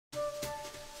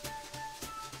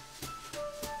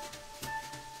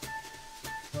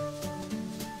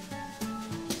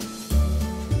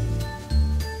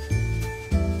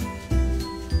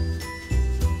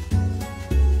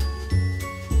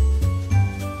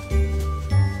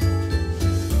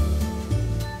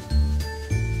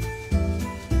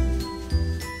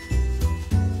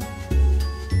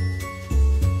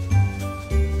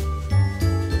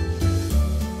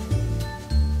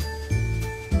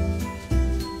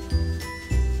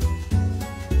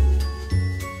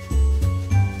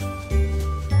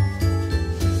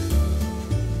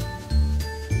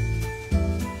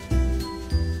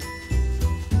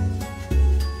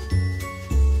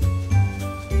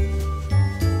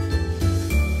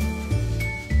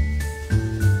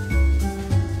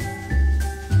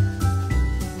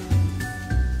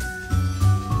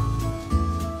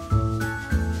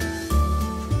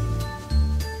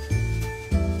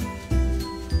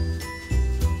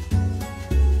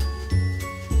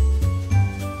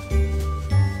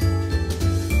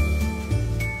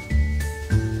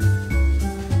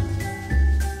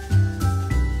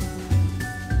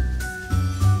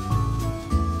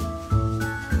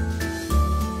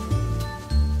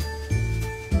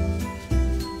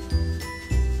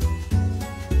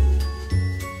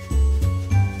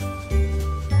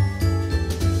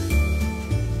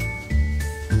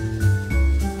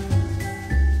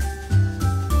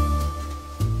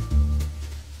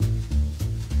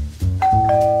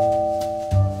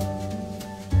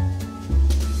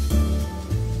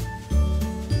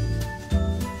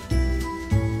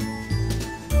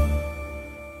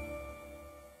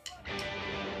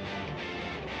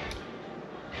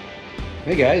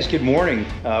Hey guys, good morning.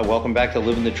 Welcome back to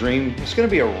Living the Dream. It's going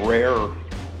to be a rare,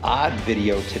 odd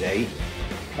video today.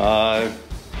 A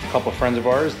couple of friends of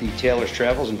ours, the Taylor's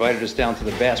Travels, invited us down to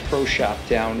the Bass Pro Shop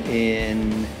down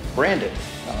in Brandon.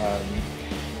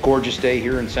 Gorgeous day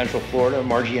here in Central Florida.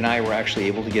 Margie and I were actually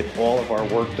able to get all of our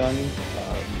work done.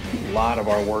 A lot of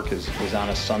our work is on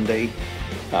a Sunday.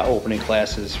 Opening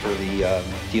classes for the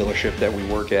dealership that we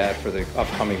work at for the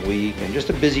upcoming week, and just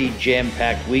a busy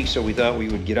jam-packed week, so we thought we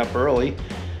would get up early,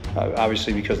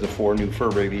 obviously because the 4 new fur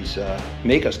babies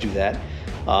make us do that.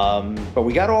 But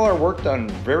we got all our work done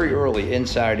very early,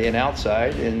 inside and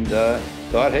outside, and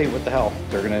thought, hey, what the hell,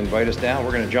 they're going to invite us down,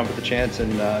 we're going to jump at the chance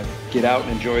and get out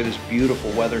and enjoy this beautiful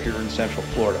weather here in Central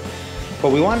Florida.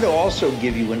 But we wanted to also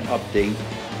give you an update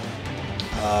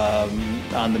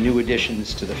on the new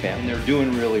additions to the family. They're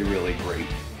doing really, really great.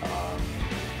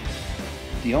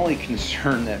 The only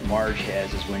concern that Marge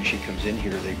has is when she comes in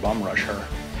here, they bum rush her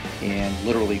and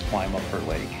literally climb up her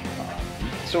leg.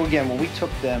 So again, when we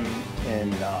took them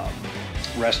and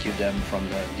rescued them from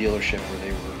the dealership where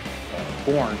they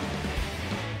were born,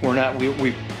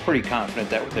 we're pretty confident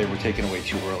that they were taken away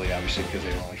too early, obviously, because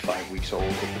they were only 5 weeks old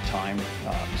at the time.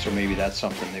 So maybe that's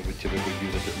something they would typically do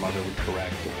that their mother would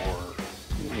correct, or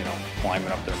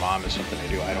climbing up their mom is something they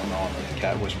do. I don't know, I'm like a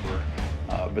cat whisperer.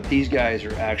 But these guys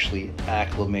are actually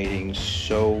acclimating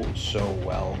so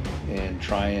well and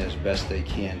trying as best they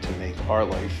can to make our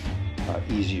life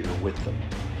easier with them.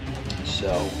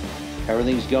 So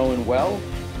everything's going well,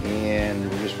 and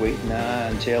we're just waiting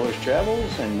on Taylor's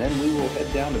Travels, and then we will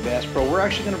head down to Bass Pro. We're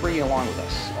actually going to bring you along with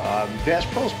us. Bass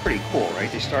Pro is pretty cool,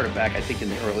 right? They started back, I think, in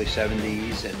the early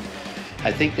 70s, and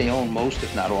I think they own most,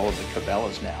 if not all, of the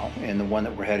Cabela's now, and the one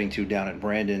that we're heading to down in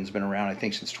Brandon's been around, I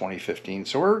think, since 2015.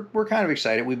 So we're kind of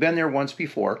excited. We've been there once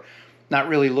before, not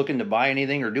really looking to buy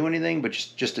anything or do anything, but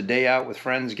just a day out with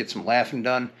friends, get some laughing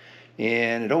done.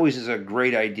 And it always is a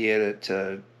great idea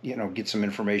to get some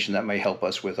information that may help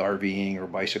us with RVing or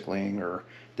bicycling or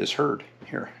this herd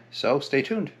here. So stay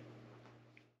tuned.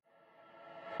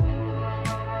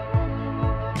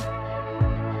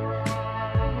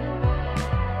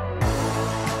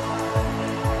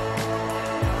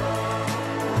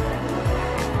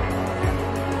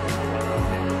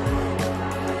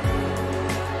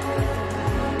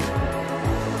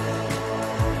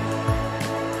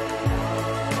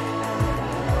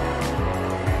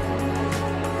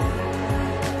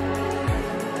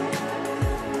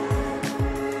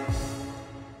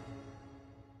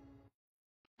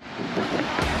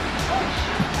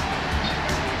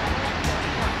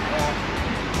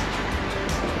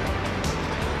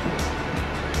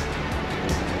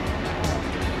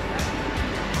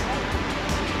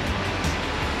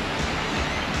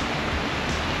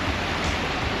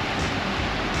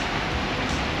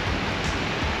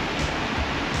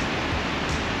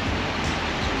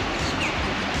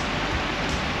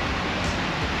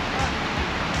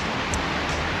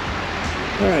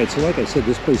 All right, so like I said,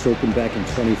 this place opened back in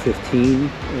 2015,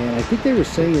 and I think they were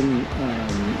saying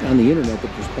on the internet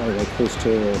that there's probably like close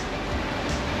to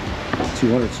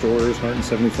 200 stores,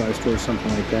 175 stores, something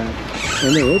like that.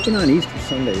 And they're open on Easter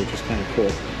Sunday, which is kind of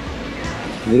cool.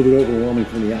 A little bit overwhelming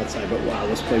from the outside, but wow,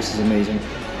 this place is amazing.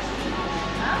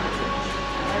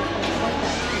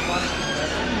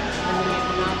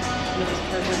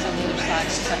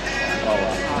 Oh,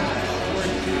 wow.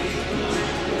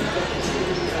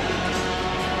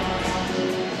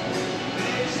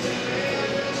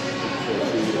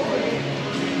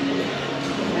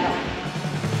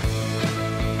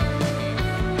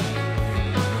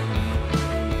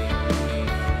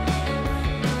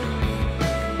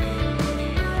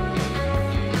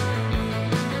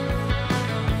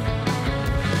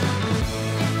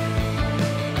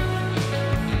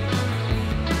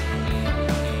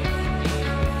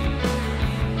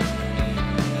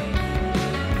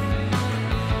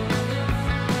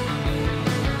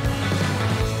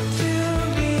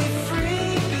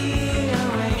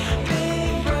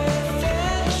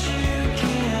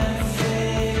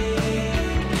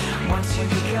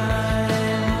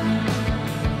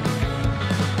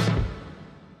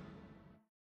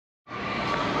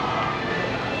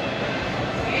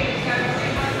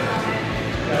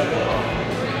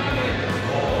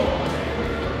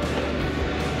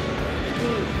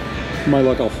 My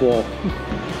luck, I'll fall.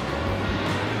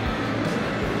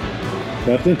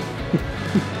 Captain?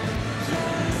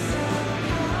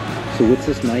 So what's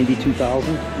this,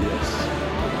 92,000? Yes.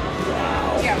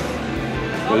 Wow.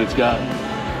 Yeah. But it's got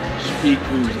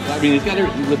speakers. I mean, it's got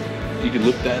everything. You can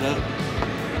lift that up.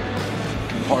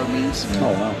 Compartments.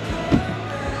 Oh, wow.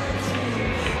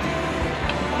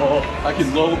 Oh, I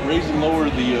can raise and lower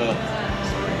the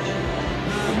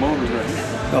motors right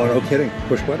here. Oh, no kidding.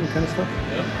 Push button kind of stuff?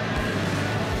 Yep.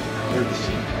 There's the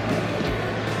seat.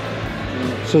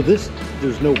 So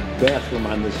there's no bathroom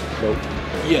on this boat?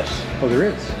 Yes. Oh, there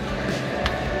is.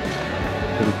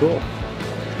 Pretty cool.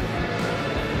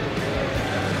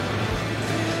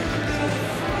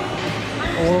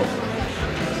 Oh,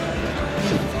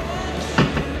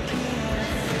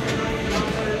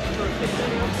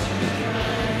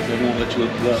 They won't let you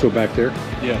lift it up. so back there?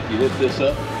 Yeah, you lift this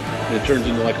up, and it turns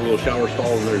into like a little shower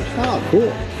stall, and there's Oh,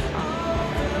 cool.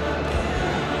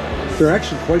 They're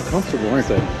actually quite comfortable, aren't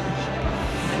they?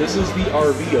 this is the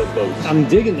RV of boats. I'm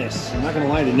digging this. I'm not going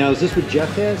to lie to you. Now, is this what Jeff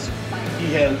has?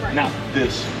 He has not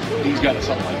this. He's got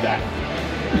something like that.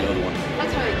 The other one.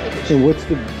 That's why I keep it And what's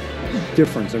the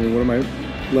difference? I mean, what am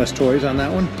I, less toys on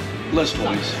that one? Less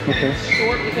toys. Okay.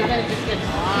 short because then it just gets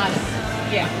hot.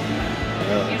 Yeah.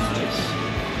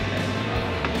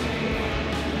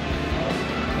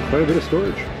 Quite a bit of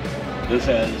storage. This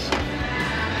has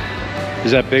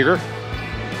Is that bigger?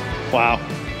 Wow.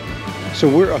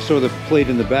 So so the plate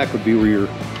in the back would be where you're...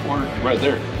 or right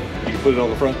there. You can put it on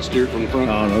the front and steer it from the front.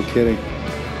 Oh, no kidding.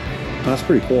 That's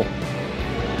pretty cool.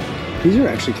 These are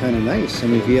actually kind of nice. I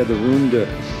mean, if you had the room to...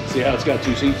 See how it's got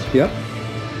two seats? Yep.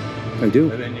 I do.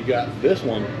 And then you got this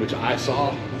one, which I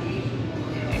saw.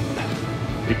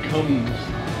 It comes,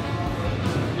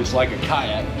 it's like a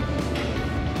kayak.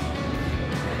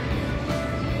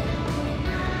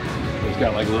 It's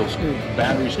got like a little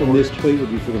battery And storage. this plate would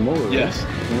be for the motor, right? Yes.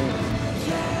 Yeah.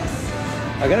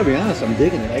 I gotta be honest, I'm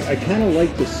digging it. I kind of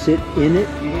like the sit in it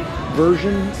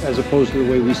version as opposed to the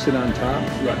way we sit on top.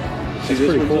 Right. See, That's this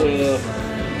pretty one's cool. a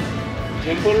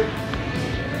 10-footer?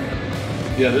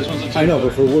 Yeah, this one's a 10-footer. I know,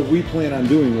 but for what we plan on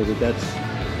doing with it, that's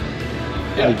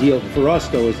ideal. For us,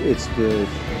 though, it's the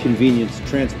convenience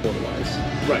transport-wise.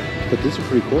 Right. But these are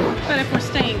pretty cool. But if we're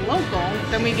staying local,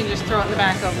 then we can just throw it in the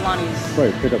back of Lonnie's.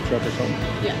 Right, pickup truck or something.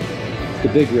 Yeah. The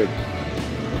big rig.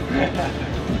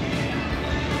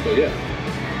 But yeah.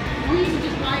 Or you can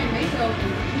just buy a Mako and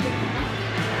keep it.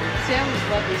 See, I always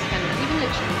love these kind of, even the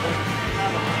cheap ones.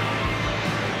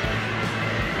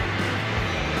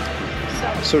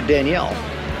 So Danielle,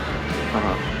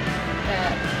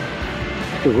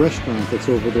 The restaurant that's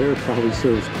over there probably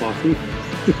serves coffee.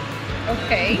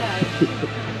 Okay.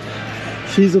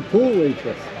 She's a pool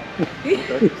waitress.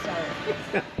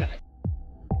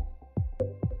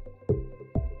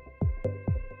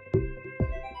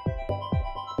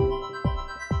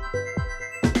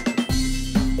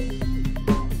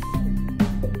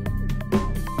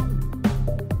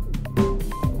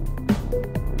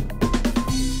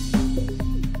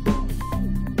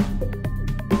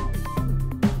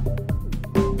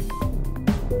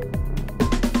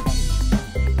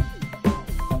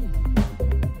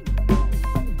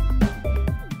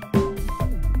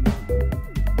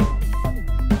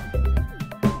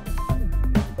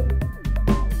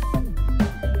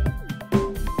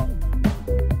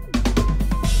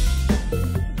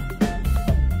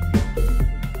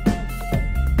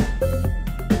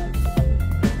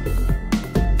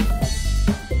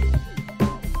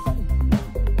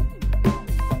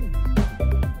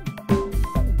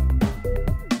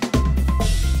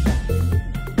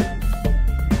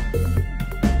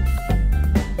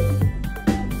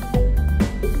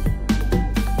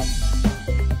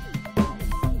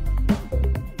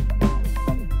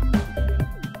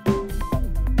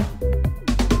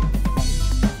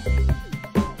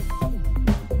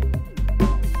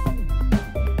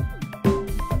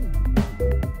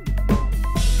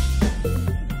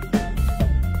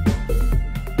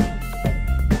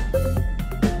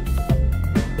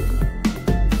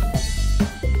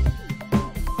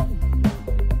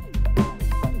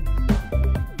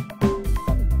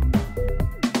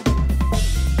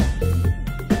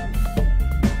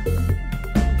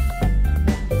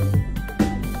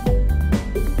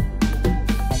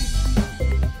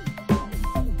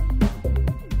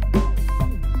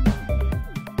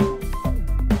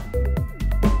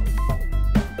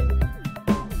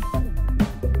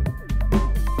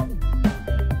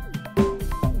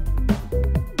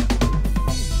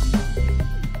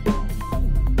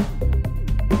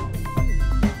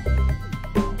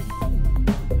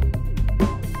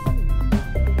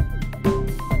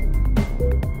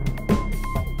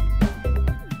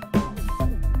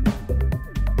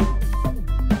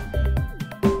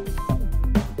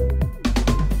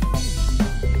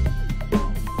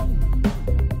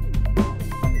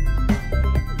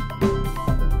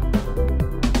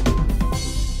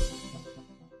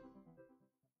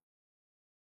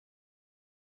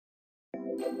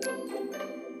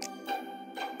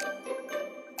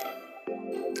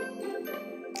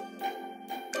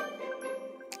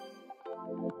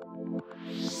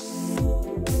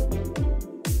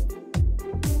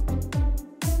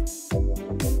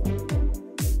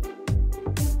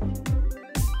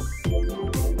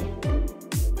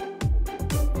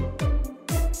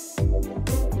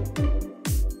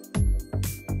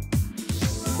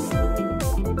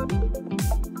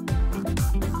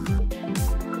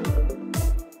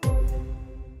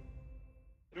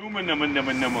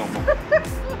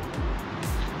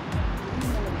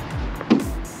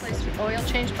 Place, oil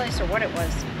change place, or what it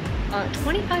was.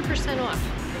 25% off.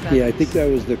 for Yeah, I veterans. think that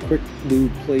was the Quick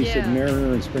Lube place at Yeah.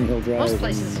 Mariner and Spring Hill Drive. Most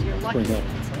places, and you're lucky. Spring Hill.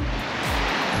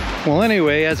 Well,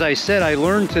 anyway, as I said, I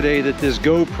learned today that this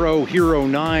GoPro Hero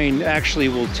 9 actually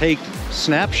will take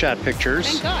snapshot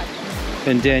pictures. Thank God.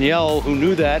 And Danielle, who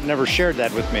knew that, never shared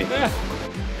that with me.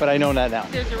 But I know that now.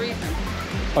 There's a reason.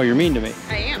 Oh, you're mean to me.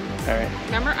 I am. All right.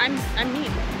 Remember, I'm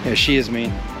mean. Yeah, she is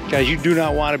mean. Guys, you do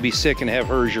not want to be sick and have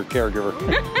her as your caregiver.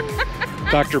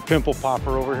 Dr. Pimple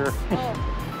Popper over here.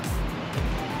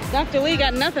 Oh. Dr. Lee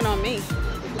got nothing on me.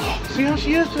 See how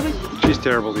she is to me? She's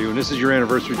terrible to you, and this is your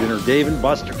anniversary dinner. Dave and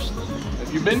Buster's.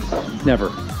 Have you been? Never.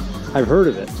 I've heard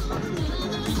of it.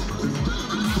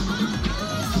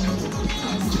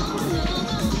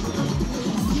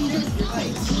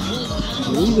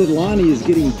 I believe that Lonnie is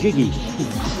getting jiggy.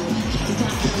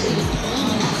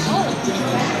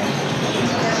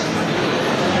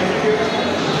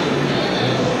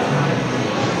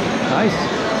 Nice.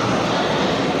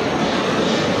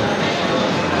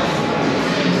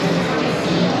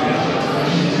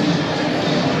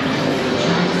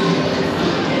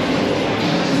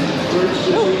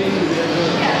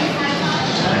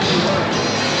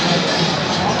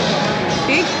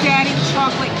 Big Daddy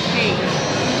chocolate cake.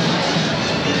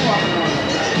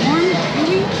 Warm,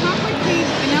 gooey chocolate cake,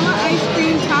 vanilla ice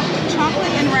cream,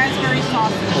 chocolate and raspberry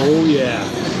sauce. Oh yeah.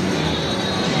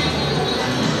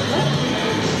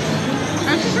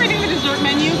 I was just reading the dessert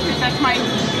menu because that's my.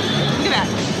 Look at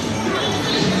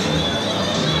that.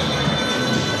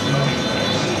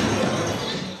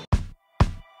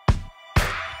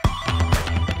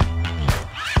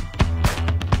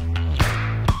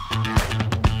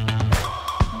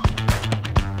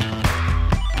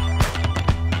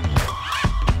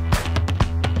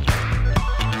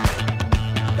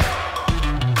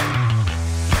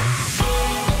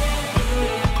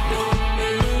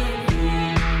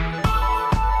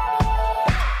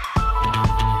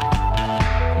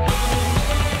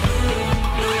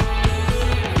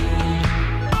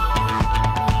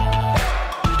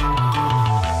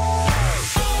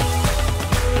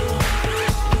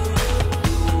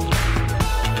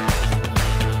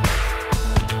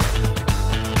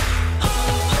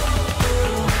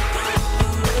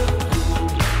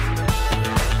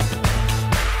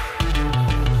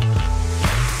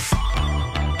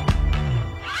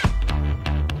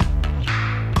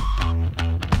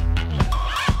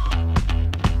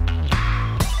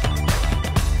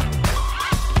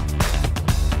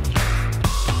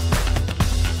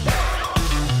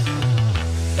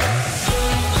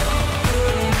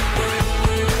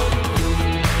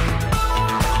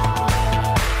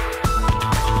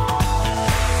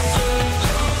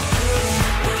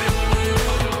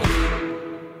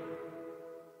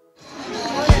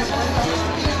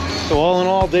 So all in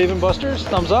all, Dave and Buster's,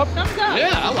 thumbs up. Thumbs up. Yeah,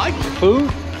 I like it. Food?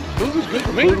 Food was good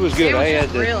for me. Food was good. I had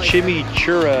the Really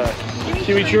chimichurri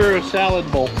Chimichurri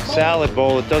salad bowl. salad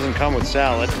bowl. It doesn't come with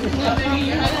salad,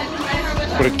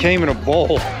 but it came in a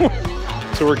bowl.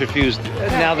 So we're confused.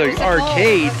 Now the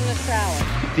arcade,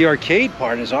 the arcade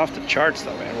part is off the charts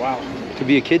though, man. Wow. To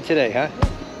be a kid today, huh?